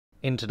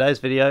In today's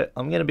video,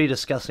 I'm going to be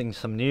discussing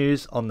some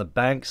news on the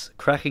banks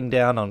cracking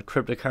down on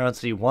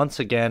cryptocurrency once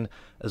again,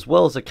 as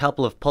well as a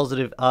couple of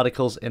positive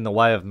articles in the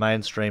way of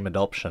mainstream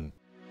adoption.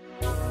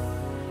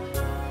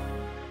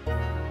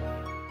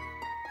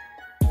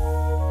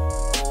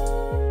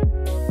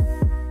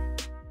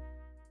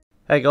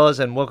 Hey guys,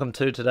 and welcome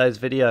to today's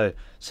video.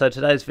 So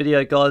today's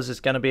video, guys,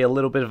 is going to be a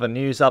little bit of a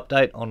news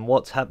update on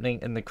what's happening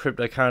in the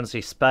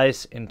cryptocurrency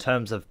space in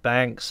terms of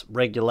banks,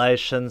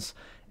 regulations,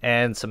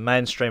 and some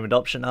mainstream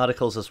adoption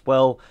articles as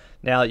well.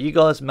 Now, you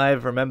guys may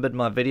have remembered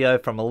my video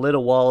from a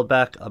little while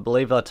back. I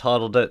believe I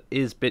titled it,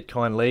 "Is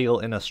Bitcoin Legal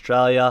in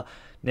Australia?"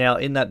 Now,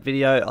 in that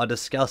video, I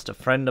discussed a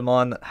friend of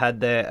mine that had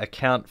their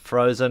account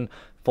frozen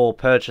for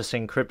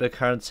purchasing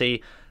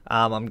cryptocurrency.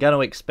 I'm going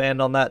to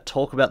expand on that,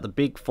 talk about the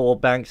big four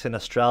banks in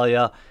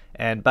Australia,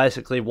 and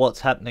basically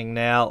what's happening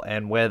now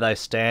and where they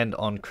stand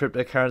on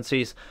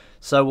cryptocurrencies.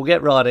 So we'll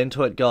get right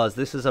into it, guys.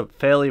 This is a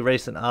fairly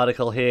recent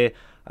article here,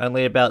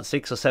 only about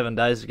 6 or 7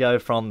 days ago,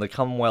 from the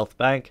Commonwealth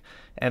Bank,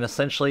 and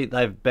essentially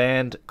they've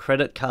banned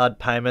credit card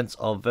payments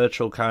of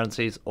virtual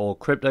currencies or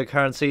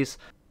cryptocurrencies.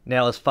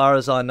 Now, as far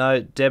as I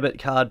know, debit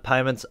card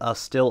payments are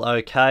still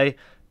okay,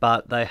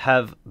 but they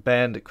have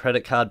banned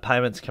credit card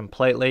payments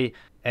completely,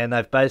 and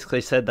they've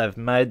basically said they've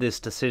made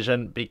this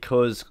decision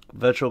because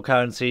virtual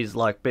currencies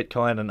like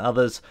Bitcoin and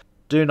others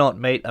do not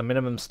meet a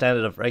minimum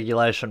standard of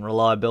regulation,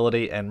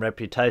 reliability, and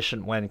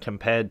reputation when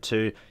compared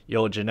to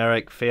your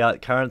generic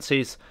fiat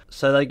currencies.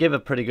 So they give a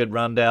pretty good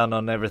rundown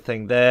on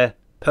everything there.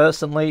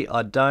 Personally,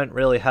 I don't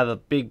really have a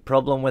big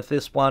problem with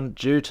this one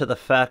due to the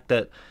fact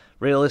that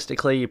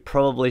realistically you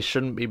probably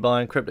shouldn't be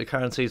buying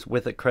cryptocurrencies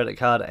with a credit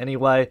card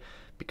anyway,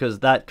 because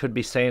that could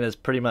be seen as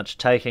pretty much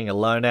taking a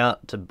loan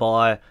out to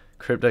buy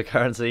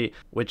cryptocurrency,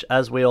 which,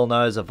 as we all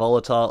know, is a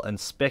volatile and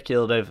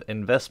speculative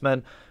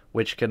investment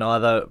which can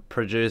either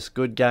produce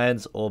good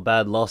gains or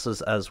bad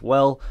losses as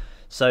well.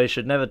 So you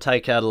should never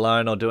take out a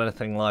loan or do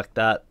anything like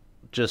that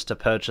just to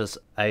purchase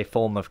a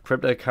form of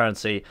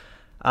cryptocurrency.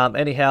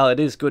 Anyhow, it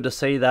is good to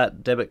see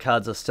that debit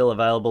cards are still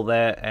available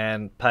there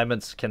and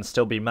payments can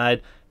still be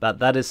made, but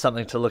that is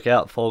something to look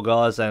out for,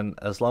 guys, and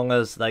as long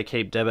as they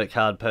keep debit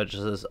card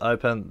purchases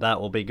open,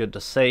 that will be good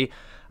to see.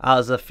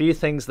 There's a few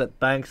things that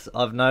banks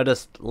I've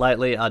noticed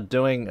lately are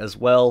doing as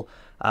well,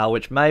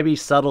 which may be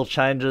subtle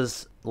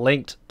changes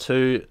linked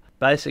to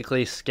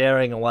basically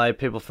scaring away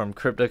people from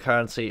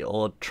cryptocurrency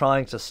or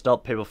trying to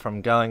stop people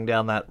from going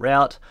down that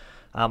route.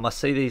 I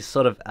see these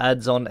sort of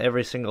ads on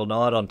every single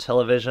night on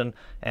television,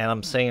 and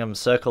I'm seeing them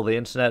circle the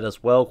internet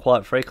as well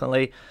quite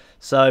frequently.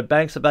 So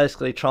banks are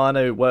basically trying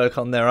to work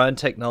on their own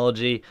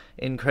technology,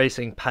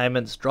 increasing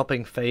payments,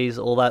 dropping fees,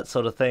 all that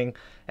sort of thing.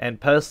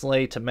 And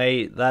personally, to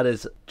me, that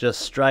is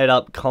just straight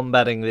up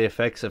combating the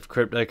effects of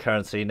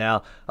cryptocurrency.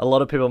 Now, a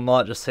lot of people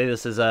might just see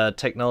this as a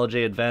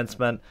technology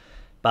advancement,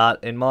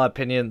 but in my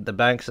opinion, the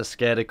banks are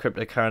scared of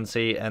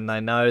cryptocurrency and they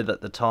know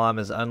that the time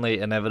is only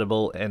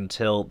inevitable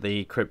until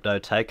the crypto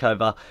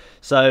takeover.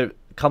 So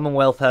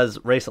Commonwealth has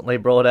recently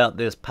brought out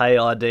this Pay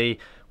ID,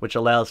 which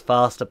allows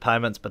faster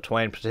payments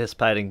between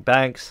participating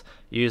banks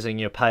using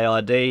your Pay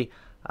ID.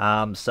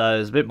 So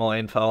there's a bit more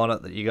info on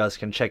it that you guys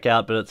can check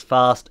out, but it's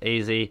fast,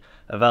 easy,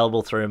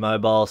 available through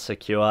mobile,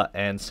 secure,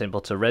 and simple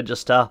to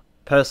register.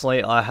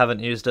 Personally, I haven't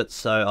used it,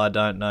 so I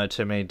don't know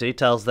too many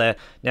details there.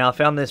 Now, I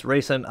found this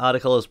recent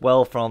article as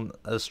well from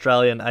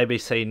Australian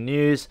ABC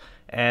News,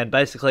 and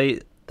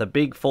basically the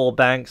big four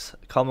banks,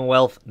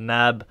 Commonwealth,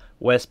 NAB,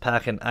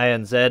 Westpac, and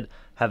ANZ,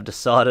 have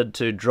decided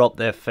to drop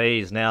their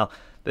fees. Now,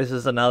 this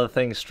is another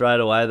thing straight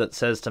away that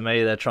says to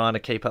me they're trying to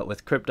keep up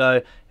with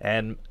crypto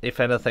and, if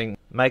anything,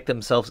 make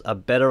themselves a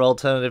better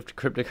alternative to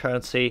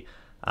cryptocurrency,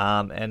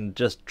 and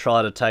just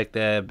try to take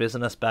their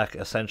business back,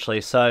 essentially.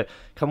 So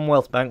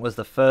Commonwealth Bank was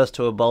the first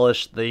to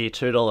abolish the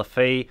 $2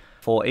 fee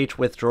for each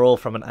withdrawal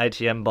from an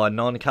ATM by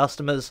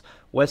non-customers.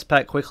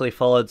 Westpac quickly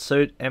followed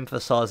suit,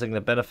 emphasising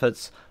the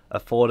benefits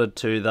afforded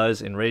to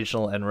those in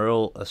regional and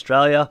rural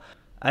Australia.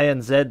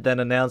 ANZ then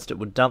announced it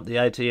would dump the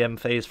ATM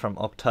fees from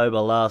October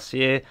last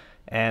year,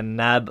 and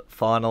NAB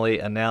finally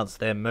announced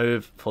their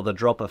move for the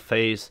drop of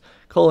fees,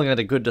 calling it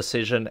a good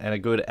decision and a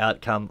good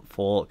outcome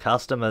for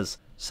customers.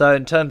 So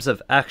in terms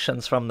of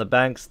actions from the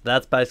banks,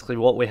 that's basically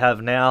what we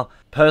have now.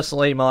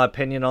 Personally, my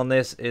opinion on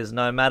this is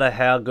no matter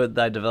how good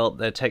they develop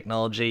their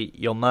technology,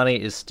 your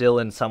money is still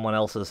in someone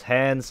else's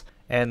hands,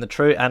 and the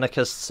true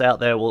anarchists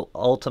out there will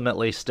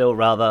ultimately still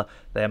rather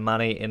their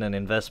money in an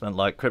investment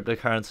like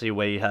cryptocurrency,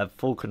 where you have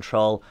full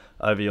control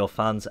over your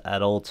funds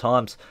at all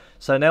times.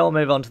 So now we'll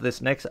move on to this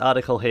next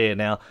article here.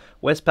 Now,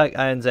 Westpac,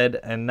 ANZ,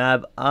 and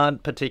NAB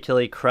aren't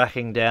particularly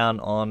cracking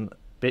down on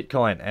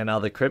Bitcoin and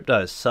other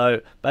cryptos.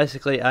 So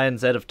basically,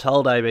 ANZ have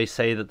told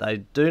ABC that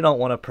they do not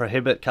want to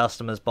prohibit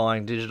customers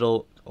buying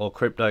digital or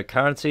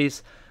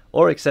cryptocurrencies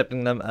or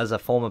accepting them as a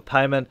form of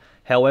payment.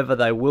 However,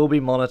 they will be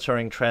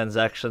monitoring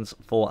transactions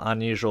for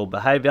unusual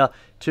behavior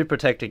to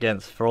protect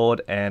against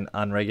fraud and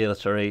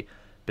unregulatory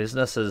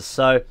businesses.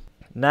 So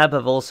NAB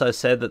have also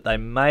said that they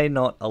may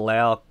not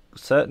allow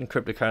certain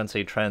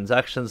cryptocurrency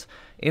transactions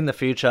in the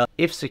future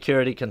if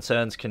security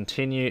concerns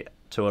continue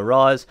to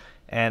arise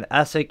And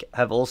ASIC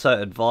have also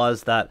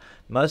advised that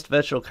most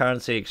virtual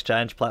currency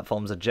exchange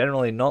platforms are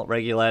generally not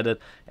regulated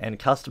and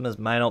customers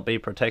may not be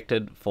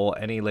protected for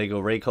any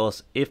legal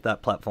recourse if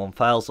that platform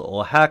fails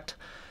or hacked.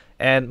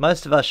 And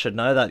most of us should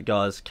know that,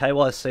 guys.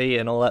 KYC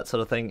and all that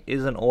sort of thing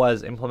isn't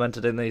always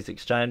implemented in these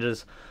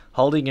exchanges.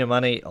 Holding your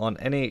money on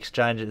any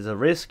exchange is a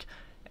risk,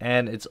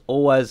 and it's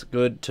always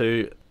good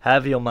to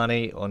have your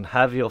money and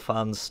have your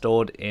funds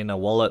stored in a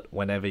wallet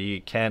whenever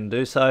you can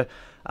do so.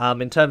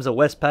 In terms of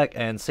Westpac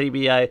and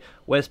CBA,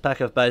 Westpac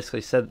have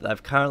basically said that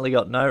they've currently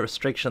got no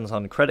restrictions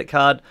on credit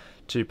card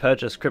to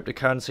purchase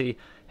cryptocurrency.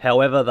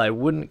 However, they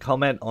wouldn't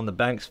comment on the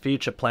bank's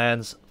future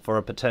plans for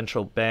a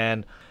potential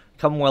ban.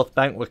 Commonwealth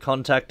Bank were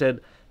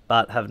contacted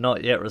but have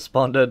not yet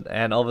responded,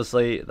 and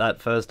obviously that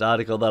first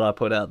article that I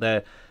put out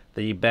there,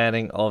 the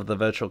banning of the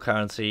virtual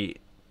currency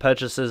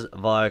purchases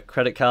via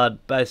credit card,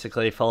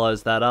 basically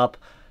follows that up.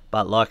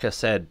 But like I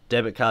said,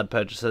 debit card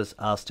purchases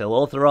are still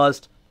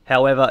authorized.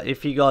 However,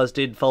 if you guys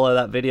did follow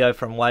that video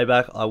from way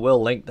back, I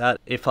will link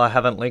that if I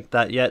haven't linked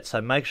that yet,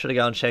 so make sure to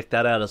go and check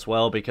that out as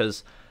well,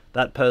 because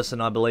that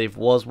person, I believe,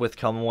 was with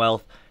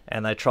Commonwealth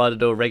and they tried to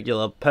do a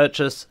regular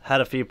purchase,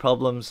 had a few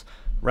problems,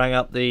 rang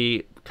up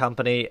the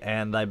company,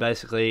 and they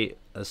basically,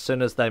 as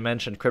soon as they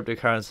mentioned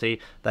cryptocurrency,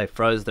 they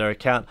froze their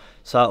account.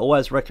 So I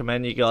always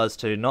recommend you guys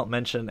to not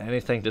mention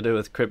anything to do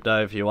with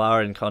crypto if you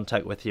are in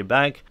contact with your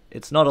bank.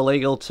 It's not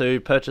illegal to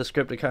purchase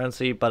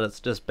cryptocurrency, but it's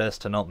just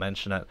best to not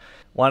mention it.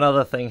 One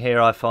other thing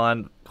here I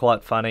find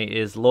quite funny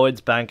is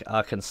Lloyds Bank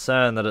are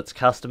concerned that its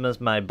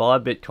customers may buy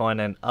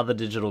Bitcoin and other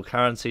digital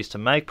currencies to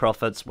make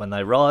profits when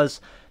they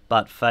rise,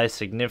 but face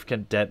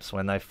significant debts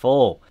when they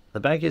fall. The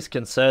bank is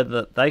concerned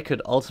that they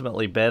could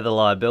ultimately bear the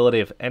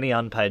liability of any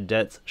unpaid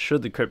debts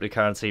should the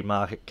cryptocurrency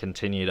market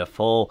continue to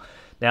fall.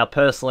 Now,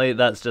 personally,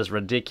 that's just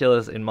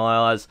ridiculous in my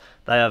eyes.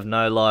 They have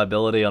no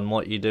liability on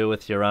what you do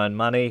with your own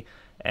money,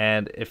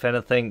 and if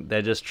anything,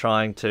 they're just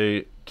trying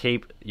to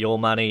keep your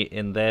money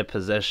in their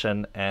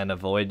possession and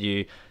avoid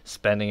you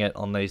spending it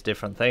on these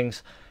different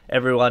things.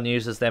 Everyone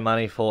uses their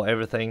money for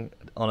everything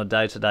on a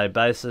day-to-day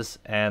basis,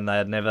 and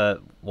they're never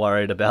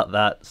worried about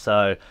that,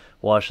 so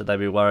why should they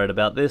be worried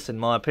about this, in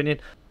my opinion?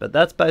 But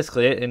that's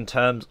basically it in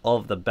terms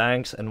of the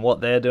banks and what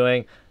they're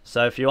doing.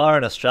 So if you are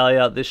in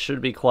Australia, this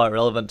should be quite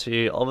relevant to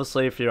you.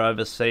 Obviously, if you're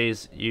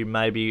overseas, you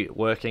may be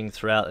working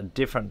throughout a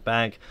different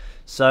bank.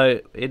 So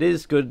it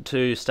is good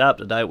to stay up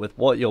to date with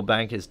what your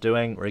bank is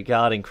doing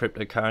regarding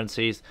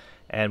cryptocurrencies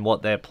and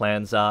what their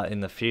plans are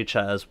in the future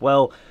as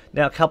well.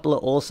 Now, a couple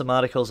of awesome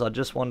articles I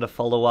just wanted to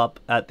follow up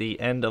at the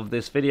end of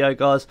this video,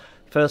 guys.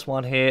 First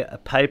one here, a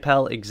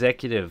PayPal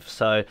executive.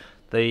 So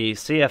the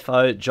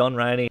CFO, John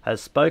Rainey,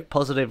 has spoke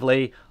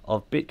positively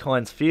of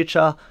Bitcoin's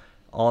future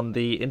on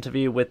the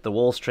interview with the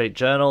Wall Street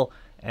Journal,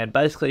 and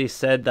basically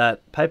said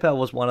that PayPal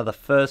was one of the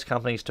first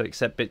companies to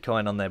accept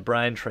Bitcoin on their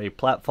Braintree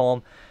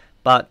platform.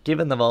 But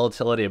given the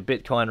volatility of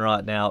Bitcoin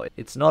right now,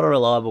 it's not a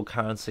reliable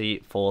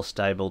currency for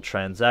stable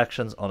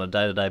transactions on a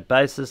day-to-day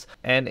basis.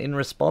 And in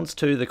response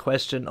to the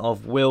question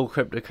of will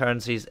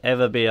cryptocurrencies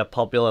ever be a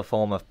popular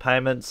form of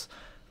payments,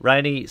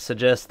 Rainey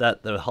suggests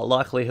that the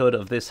likelihood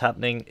of this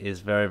happening is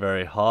very,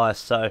 very high.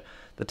 So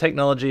the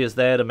technology is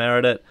there to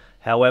merit it.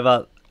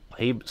 However,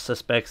 he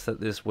suspects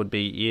that this would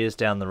be years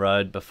down the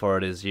road before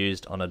it is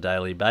used on a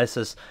daily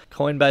basis.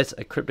 Coinbase,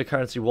 a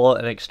cryptocurrency wallet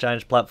and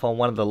exchange platform,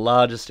 one of the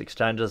largest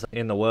exchanges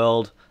in the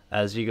world,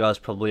 as you guys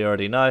probably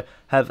already know,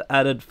 have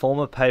added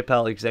former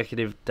PayPal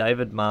executive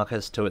David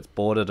Marcus to its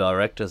board of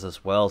directors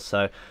as well.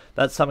 So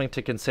that's something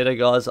to consider,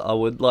 guys. I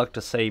would like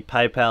to see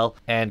PayPal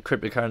and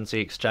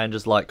cryptocurrency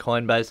exchanges like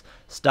Coinbase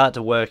start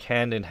to work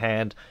hand in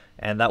hand,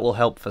 and that will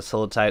help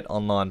facilitate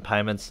online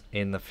payments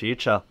in the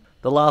future.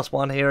 The last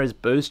one here is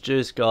Boost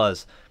Juice,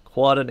 guys.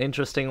 Quite an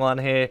interesting one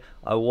here.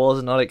 I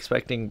was not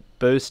expecting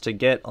Boost to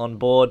get on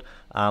board.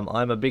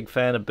 I'm a big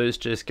fan of Boost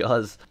Juice,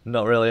 guys.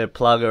 Not really a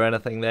plug or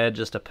anything there,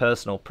 just a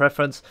personal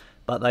preference.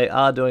 But they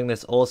are doing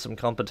this awesome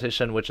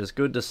competition, which is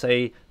good to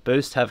see.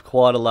 Boost have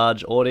quite a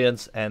large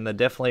audience, and they're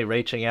definitely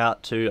reaching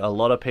out to a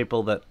lot of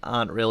people that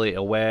aren't really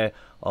aware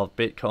of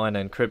Bitcoin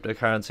and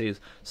cryptocurrencies.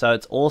 So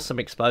it's awesome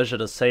exposure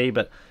to see,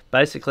 but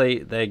basically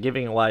they're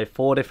giving away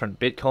 4 different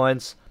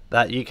Bitcoins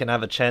that you can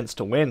have a chance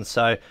to win.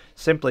 So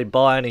simply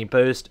buy any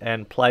Boost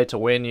and play to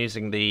win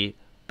using the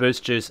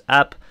Boost Juice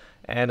app.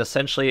 And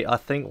essentially, I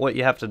think what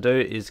you have to do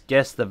is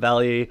guess the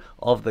value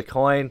of the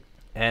coin,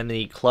 and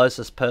the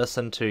closest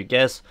person to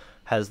guess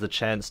has the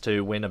chance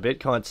to win a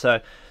Bitcoin. So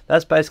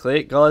that's basically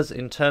it, guys,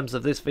 in terms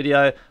of this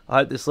video. I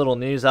hope this little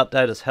news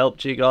update has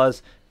helped you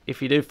guys.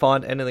 If you do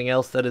find anything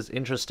else that is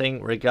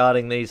interesting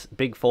regarding these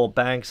big 4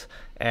 banks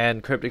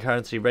and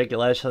cryptocurrency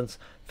regulations,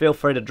 feel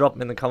free to drop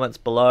them in the comments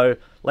below.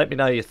 Let me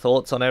know your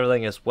thoughts on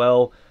everything as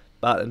well.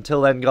 But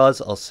until then, guys,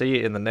 I'll see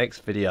you in the next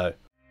video.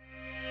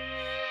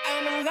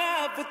 I'm in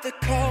love with the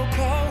cold